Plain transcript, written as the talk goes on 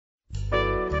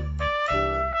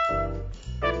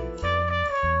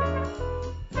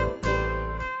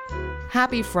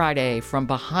Happy Friday from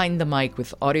Behind the Mic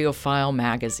with AudioFile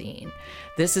Magazine.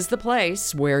 This is the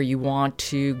place where you want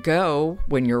to go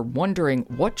when you're wondering,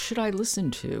 what should I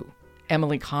listen to?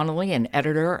 Emily Connolly, an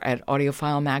editor at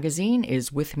AudioFile Magazine,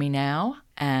 is with me now,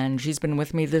 and she's been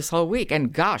with me this whole week.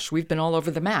 And gosh, we've been all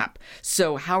over the map.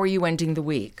 So how are you ending the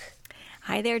week?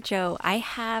 Hi there, Joe. I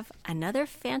have another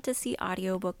fantasy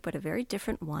audiobook, but a very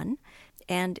different one.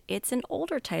 And it's an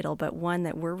older title, but one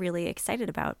that we're really excited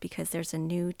about because there's a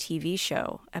new TV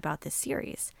show about this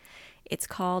series. It's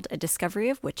called A Discovery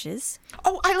of Witches.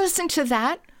 Oh, I listened to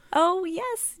that. Oh,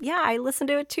 yes. Yeah, I listened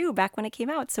to it too back when it came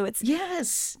out. So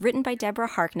it's written by Deborah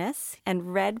Harkness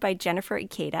and read by Jennifer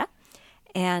Ikeda.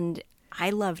 And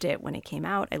I loved it when it came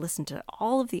out. I listened to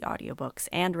all of the audiobooks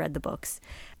and read the books.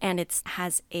 And it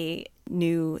has a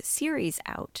new series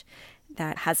out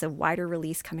that has a wider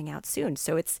release coming out soon.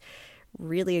 So it's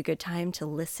really a good time to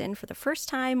listen for the first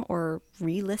time or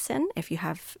re-listen if you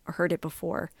have heard it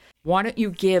before. Why don't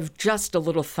you give just a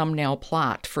little thumbnail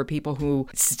plot for people who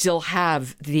still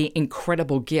have the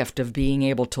incredible gift of being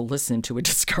able to listen to A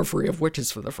Discovery of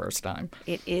Witches for the first time?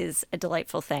 It is a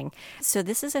delightful thing. So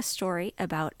this is a story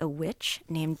about a witch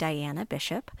named Diana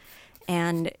Bishop.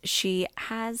 And she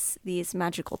has these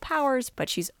magical powers, but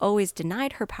she's always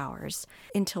denied her powers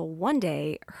until one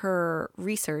day her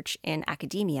research in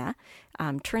academia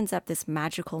turns up this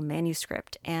magical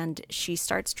manuscript. And she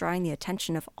starts drawing the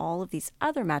attention of all of these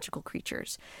other magical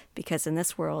creatures. Because in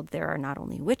this world, there are not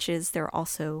only witches, there are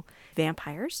also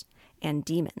vampires and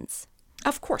demons.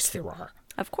 Of course there are.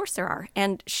 Of course there are.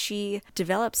 And she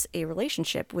develops a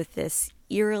relationship with this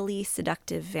eerily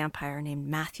seductive vampire named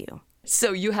Matthew.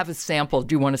 So you have a sample.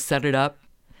 Do you want to set it up?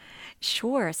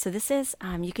 Sure. So this is,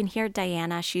 you can hear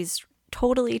Diana. She's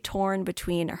totally torn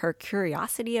between her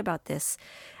curiosity about this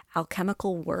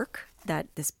alchemical work, that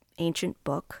this ancient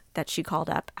book that she called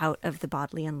up out of the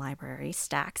Bodleian Library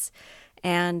stacks.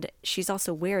 And she's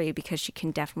also wary because she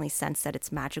can definitely sense that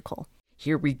it's magical.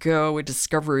 Here we go. A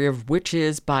Discovery of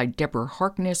Witches by Deborah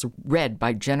Harkness, read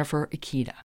by Jennifer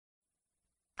Ikeda.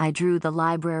 I drew the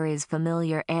library's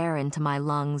familiar air into my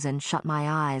lungs and shut my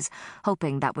eyes,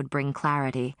 hoping that would bring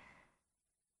clarity.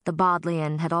 The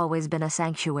Bodleian had always been a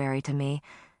sanctuary to me,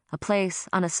 a place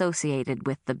unassociated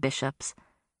with the bishops.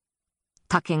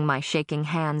 Tucking my shaking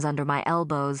hands under my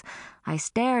elbows, I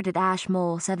stared at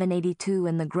Ashmole 782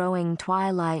 in the growing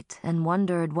twilight and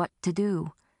wondered what to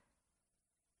do.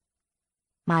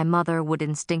 My mother would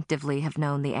instinctively have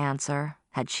known the answer,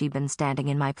 had she been standing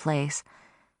in my place.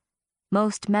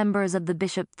 Most members of the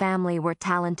Bishop family were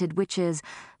talented witches,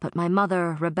 but my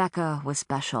mother, Rebecca, was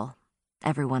special.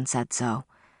 Everyone said so.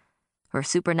 Her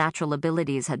supernatural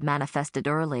abilities had manifested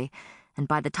early, and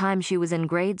by the time she was in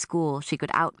grade school, she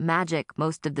could out-magic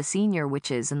most of the senior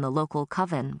witches in the local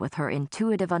coven with her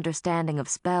intuitive understanding of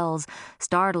spells,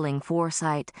 startling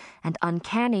foresight, and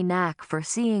uncanny knack for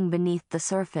seeing beneath the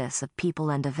surface of people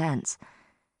and events.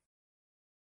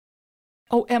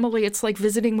 Oh, Emily, it's like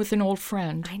visiting with an old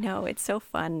friend. I know, it's so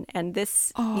fun. And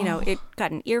this, it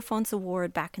got an Earphones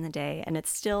Award back in the day, and it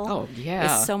still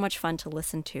is so much fun to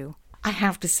listen to. I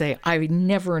have to say, I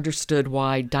never understood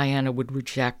why Diana would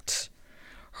reject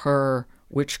her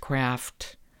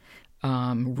witchcraft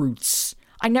roots.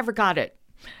 I never got it.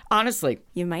 Honestly.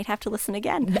 You might have to listen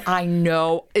again. I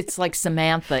know. It's like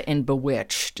Samantha in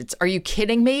Bewitched. Are you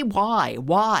kidding me? Why?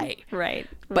 Right.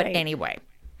 But anyway.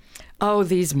 Oh,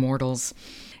 these mortals.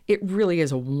 It really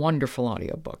is a wonderful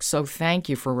audiobook. So thank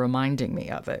you for reminding me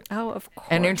of it. Oh, of course.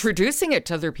 And introducing it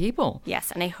to other people.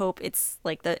 Yes, and I hope it's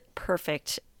like the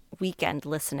perfect weekend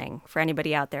listening for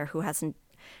anybody out there who hasn't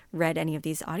read any of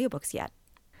these audiobooks yet.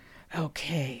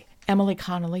 Okay. Emily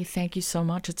Connolly, thank you so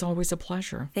much. It's always a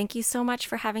pleasure. Thank you so much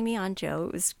for having me on, Joe.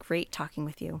 It was great talking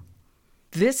with you.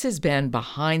 This has been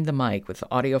Behind the Mic with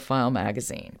AudioFile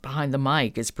Magazine. Behind the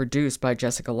Mic is produced by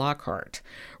Jessica Lockhart.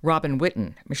 Robin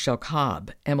Whitten, Michelle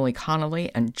Cobb, Emily Connolly,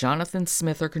 and Jonathan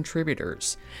Smith are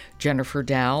contributors. Jennifer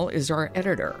Dow is our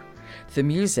editor. The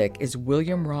music is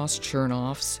William Ross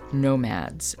Chernoff's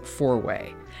Nomads,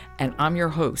 4-Way. And I'm your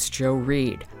host, Joe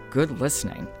Reed. Good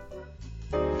listening.